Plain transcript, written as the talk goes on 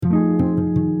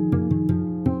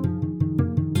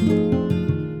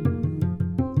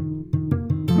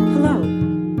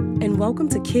Welcome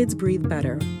to Kids Breathe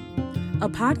Better, a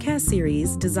podcast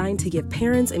series designed to give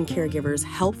parents and caregivers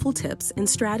helpful tips and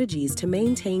strategies to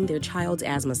maintain their child's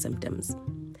asthma symptoms.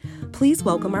 Please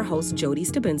welcome our host, Jody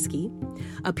Stabinsky,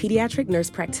 a pediatric nurse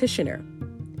practitioner.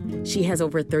 She has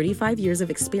over 35 years of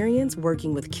experience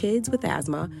working with kids with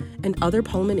asthma and other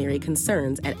pulmonary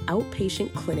concerns at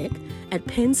outpatient clinic at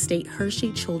Penn State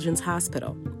Hershey Children's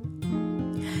Hospital.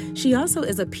 She also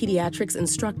is a pediatrics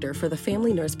instructor for the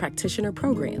Family Nurse Practitioner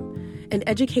Program and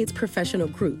educates professional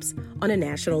groups on a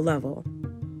national level.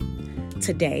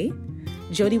 Today,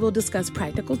 Jody will discuss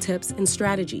practical tips and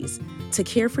strategies to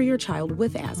care for your child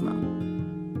with asthma.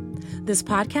 This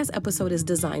podcast episode is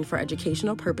designed for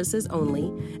educational purposes only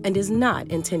and is not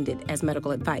intended as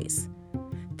medical advice.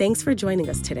 Thanks for joining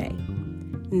us today.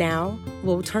 Now,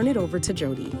 we'll turn it over to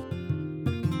Jody.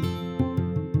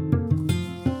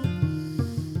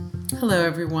 Hello,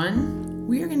 everyone.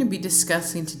 We are going to be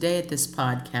discussing today at this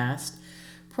podcast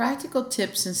practical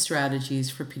tips and strategies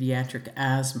for pediatric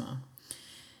asthma.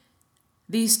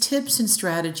 These tips and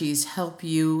strategies help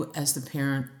you as the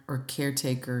parent or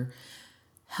caretaker,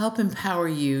 help empower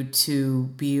you to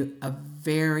be a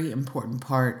very important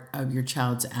part of your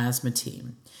child's asthma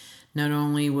team. Not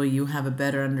only will you have a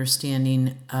better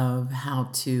understanding of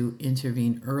how to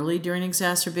intervene early during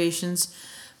exacerbations,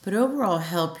 but overall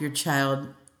help your child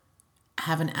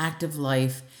have an active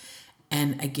life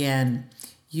and, again,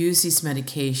 use these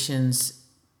medications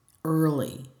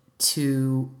early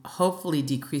to hopefully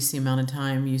decrease the amount of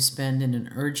time you spend in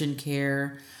an urgent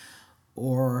care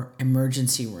or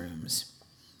emergency rooms.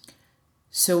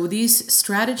 So these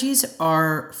strategies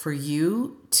are for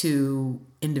you to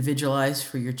individualize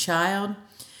for your child,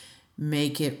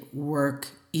 make it work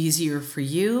easier for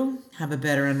you, have a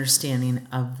better understanding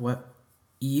of what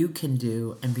you can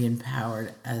do, and be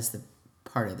empowered as the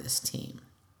part of this team.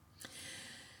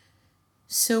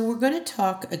 So we're going to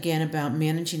talk again about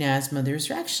managing asthma. There's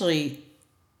actually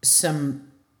some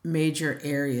major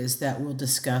areas that we'll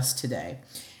discuss today.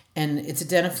 And it's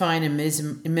identifying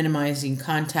and minimizing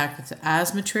contact with the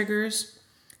asthma triggers,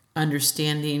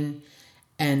 understanding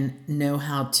and know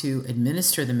how to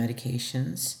administer the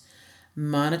medications,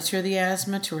 monitor the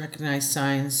asthma to recognize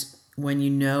signs when you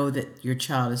know that your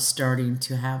child is starting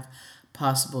to have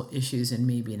possible issues and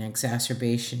maybe an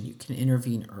exacerbation. You can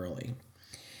intervene early.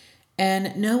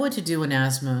 And know what to do when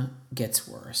asthma gets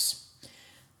worse.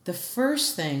 The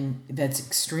first thing that's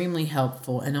extremely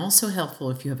helpful, and also helpful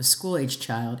if you have a school-age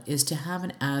child, is to have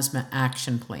an asthma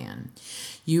action plan.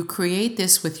 You create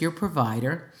this with your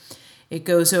provider. It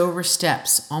goes over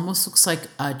steps, almost looks like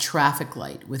a traffic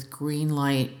light with green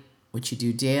light, which you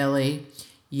do daily,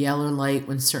 yellow light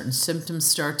when certain symptoms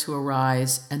start to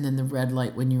arise, and then the red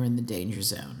light when you're in the danger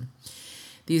zone.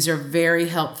 These are very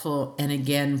helpful, and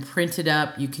again, printed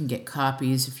up. You can get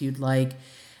copies if you'd like,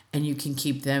 and you can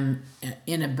keep them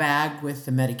in a bag with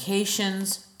the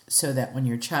medications so that when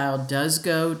your child does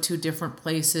go to different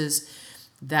places,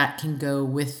 that can go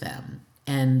with them.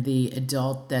 And the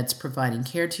adult that's providing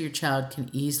care to your child can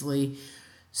easily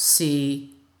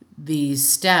see these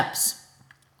steps.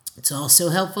 It's also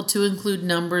helpful to include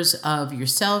numbers of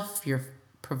yourself, your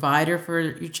provider for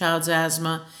your child's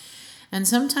asthma, and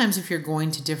sometimes if you're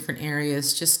going to different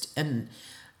areas, just an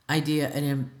idea and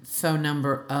a phone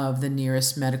number of the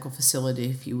nearest medical facility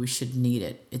if you should need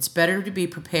it. It's better to be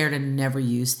prepared and never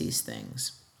use these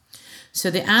things. So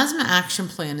the asthma action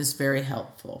plan is very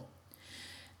helpful.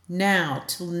 Now,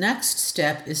 the next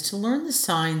step is to learn the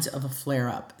signs of a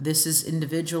flare-up. This is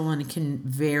individual and it can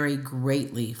vary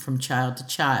greatly from child to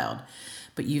child,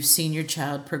 but you've seen your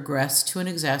child progress to an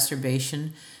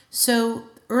exacerbation. So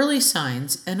early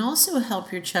signs, and also help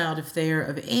your child if they are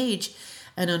of age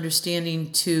and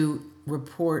understanding to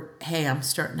report, hey, I'm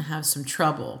starting to have some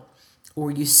trouble,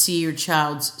 or you see your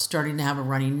child's starting to have a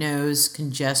runny nose,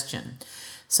 congestion.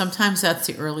 Sometimes that's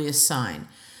the earliest sign.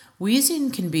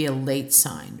 Wheezing can be a late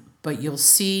sign, but you'll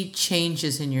see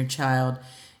changes in your child,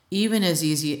 even as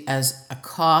easy as a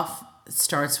cough that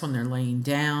starts when they're laying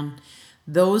down.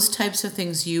 Those types of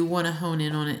things you want to hone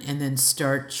in on it and then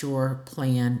start your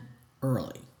plan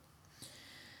early.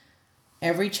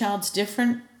 Every child's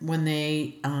different when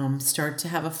they start to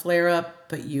have a flare-up,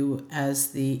 but you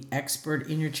as the expert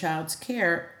in your child's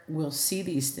care will see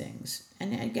these things.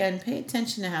 And again, pay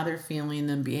attention to how they're feeling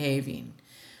and behaving.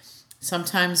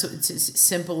 Sometimes it's as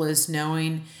simple as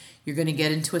knowing you're going to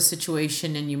get into a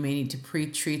situation and you may need to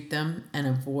pre-treat them and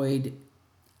avoid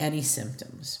any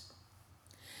symptoms.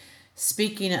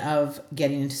 Speaking of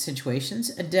getting into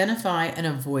situations, identify and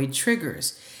avoid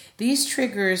triggers. These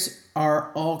triggers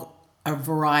are all a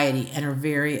variety and are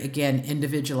very, again,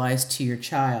 individualized to your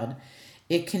child.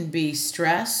 It can be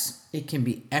stress, it can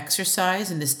be exercise,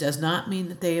 and this does not mean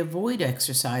that they avoid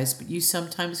exercise, but you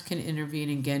sometimes can intervene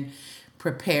and again,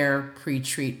 prepare,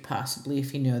 pre-treat, possibly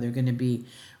if you know they're going to be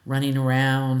running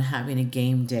around, having a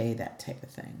game day, that type of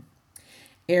thing.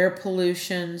 Air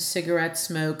pollution, cigarette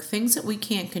smoke, things that we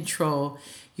can't control,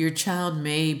 your child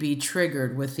may be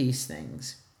triggered with these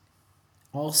things.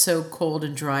 Also, cold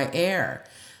and dry air.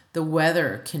 The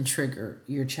weather can trigger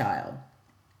your child.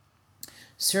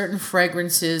 Certain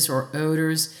fragrances or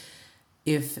odors,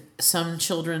 if some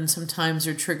children sometimes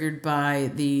are triggered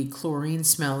by the chlorine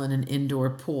smell in an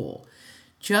indoor pool.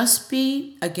 Just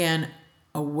be, again,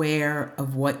 aware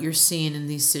of what you're seeing in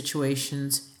these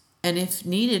situations, and if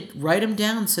needed, write them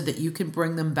down so that you can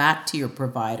bring them back to your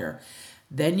provider.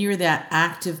 Then you're that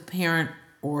active parent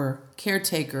or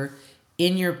caretaker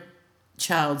in your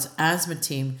child's asthma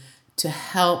team to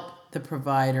help the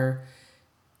provider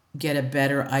get a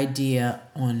better idea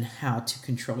on how to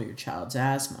control your child's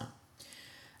asthma.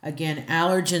 Again,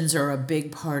 allergens are a big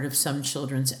part of some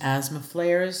children's asthma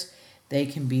flares. They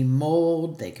can be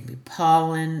mold, they can be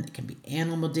pollen, it can be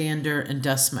animal dander, and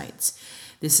dust mites.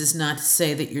 This is not to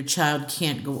say that your child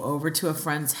can't go over to a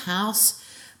friend's house,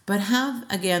 but have,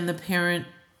 again, the parent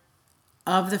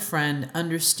of the friend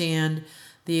understand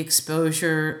the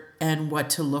exposure and what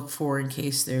to look for in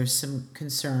case there's some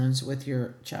concerns with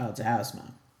your child's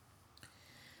asthma.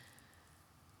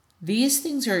 These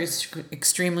things are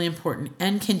extremely important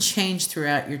and can change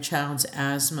throughout your child's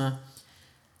asthma.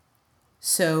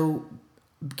 So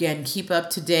again, keep up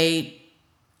to date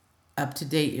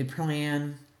your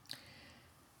plan.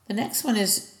 The next one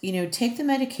is, take the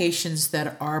medications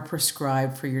that are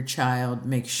prescribed for your child.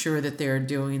 Make sure that they're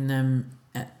doing them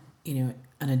on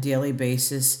a daily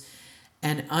basis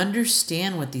and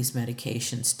understand what these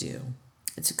medications do.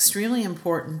 It's extremely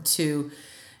important to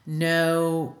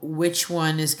know which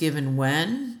one is given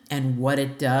when and what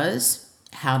it does,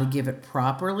 how to give it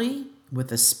properly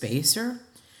with a spacer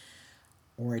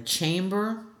or a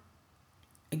chamber.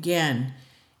 Again,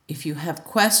 if you have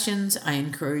questions, I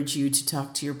encourage you to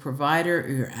talk to your provider or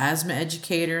your asthma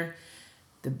educator.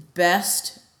 The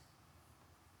best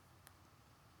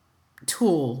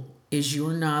tool is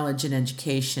your knowledge and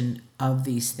education of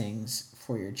these things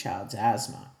for your child's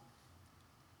asthma.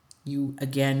 You,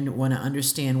 again, want to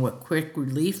understand what quick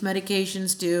relief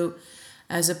medications do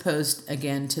as opposed,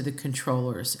 again, to the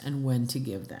controllers and when to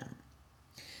give them.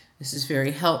 This is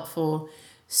very helpful,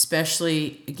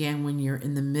 especially, again, when you're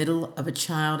in the middle of a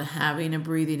child having a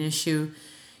breathing issue.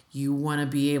 You want to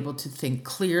be able to think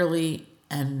clearly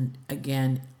and,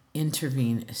 again,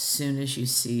 intervene as soon as you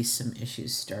see some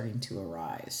issues starting to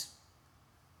arise.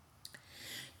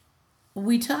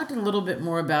 We talked a little bit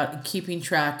more about keeping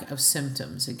track of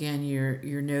symptoms. Again,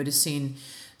 you're noticing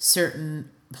certain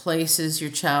places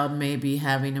your child may be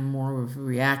having a more of a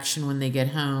reaction when they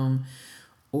get home,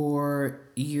 or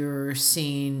you're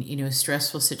seeing,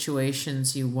 stressful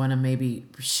situations. You want to maybe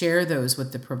share those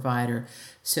with the provider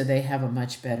so they have a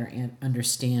much better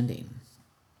understanding.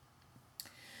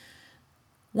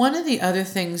 One of the other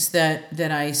things that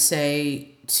I say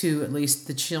to at least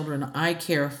the children I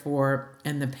care for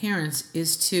and the parents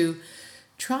is to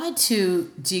try to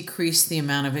decrease the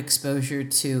amount of exposure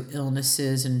to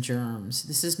illnesses and germs.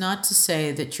 This is not to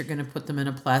say that you're going to put them in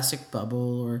a plastic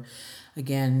bubble or,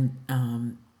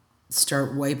 again,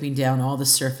 start wiping down all the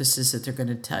surfaces that they're going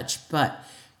to touch. But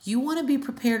you want to be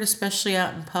prepared, especially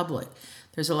out in public.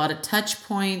 There's a lot of touch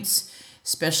points,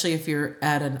 especially if you're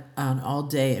at an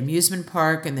all-day amusement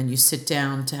park and then you sit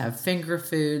down to have finger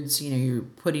foods. You're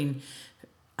putting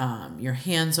your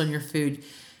hands on your food.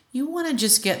 You want to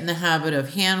just get in the habit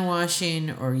of hand washing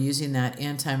or using that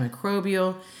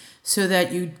antimicrobial so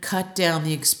that you cut down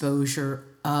the exposure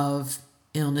of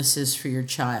illnesses for your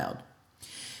child.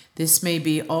 This may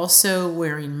be also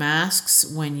wearing masks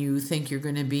when you think you're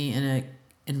going to be in an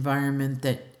environment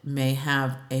that may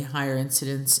have a higher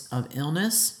incidence of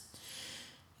illness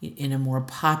in a more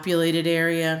populated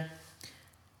area.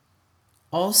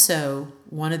 Also,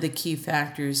 one of the key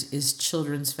factors is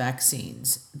children's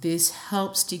vaccines. This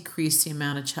helps decrease the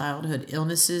amount of childhood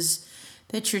illnesses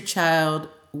that your child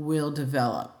will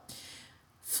develop.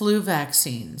 Flu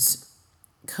vaccines,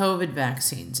 COVID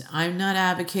vaccines. I'm not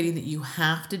advocating that you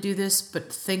have to do this,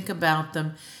 but think about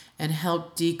them and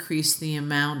help decrease the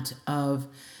amount of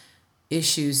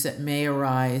issues that may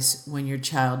arise when your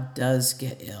child does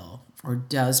get ill or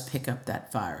does pick up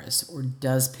that virus or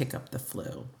does pick up the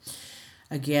flu.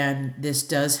 Again, this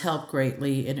does help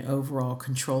greatly in overall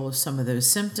control of some of those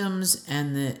symptoms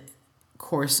and the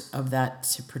course of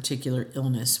that particular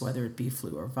illness, whether it be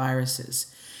flu or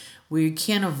viruses. We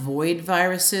can't avoid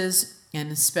viruses,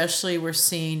 And especially we're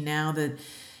seeing now that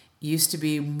used to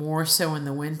be more so in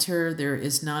the winter, there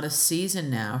is not a season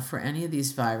now for any of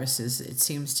these viruses. It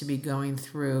seems to be going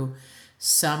through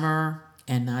summer,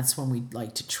 and that's when we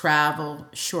like to travel.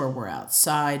 Sure, we're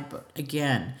outside, but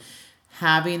again,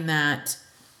 having that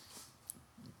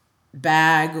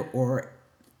bag or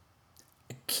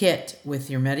kit with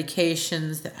your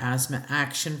medications, the asthma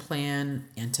action plan,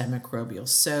 antimicrobial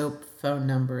soap, phone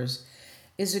numbers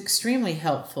is extremely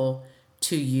helpful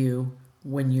to you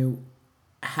when you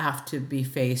have to be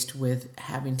faced with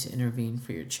having to intervene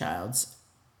for your child's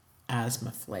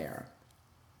asthma flare.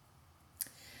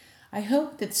 I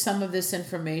hope that some of this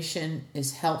information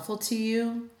is helpful to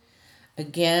you.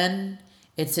 Again,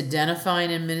 it's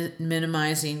identifying and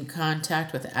minimizing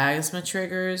contact with asthma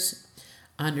triggers,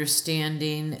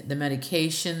 understanding the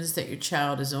medications that your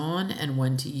child is on and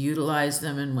when to utilize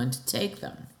them and when to take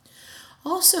them.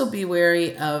 Also be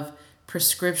wary of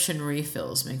prescription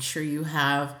refills. Make sure you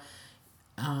have,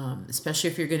 especially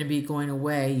if you're going to be going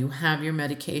away, you have your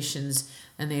medications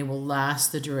and they will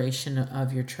last the duration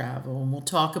of your travel. And we'll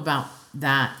talk about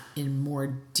that in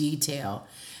more detail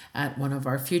at one of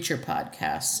our future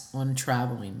podcasts on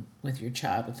traveling with your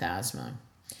child with asthma.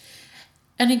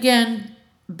 And again,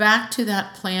 back to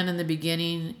that plan in the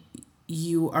beginning,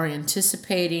 you are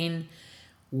anticipating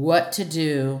what to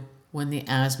do when the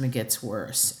asthma gets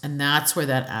worse. And that's where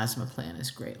that asthma plan is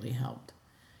greatly helped.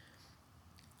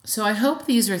 So I hope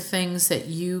these are things that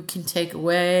you can take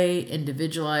away,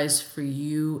 individualize for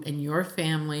you and your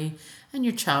family and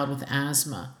your child with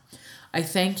asthma. I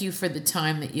thank you for the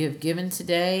time that you have given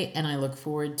today, and I look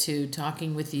forward to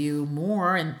talking with you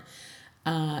more and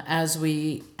as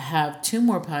we have 2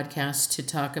 more podcasts to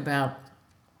talk about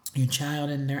your child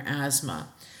and their asthma.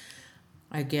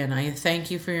 Again, I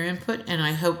thank you for your input, and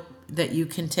I hope that you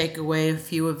can take away a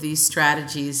few of these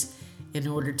strategies in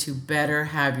order to better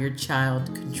have your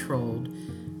child controlled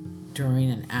during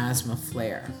an asthma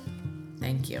flare.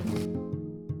 Thank you.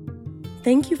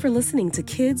 Thank you for listening to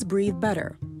Kids Breathe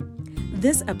Better.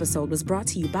 This episode was brought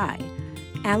to you by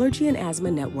Allergy and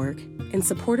Asthma Network in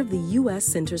support of the U.S.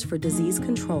 Centers for Disease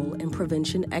Control and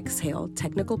Prevention Exhale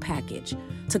technical package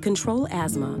to control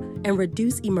asthma and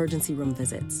reduce emergency room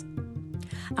visits.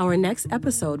 Our next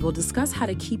episode will discuss how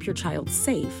to keep your child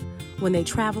safe when they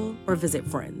travel or visit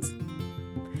friends.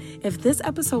 If this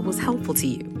episode was helpful to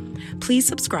you, please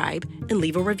subscribe and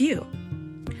leave a review.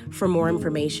 For more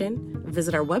information,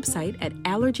 visit our website at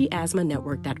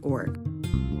allergyasthmanetwork.org.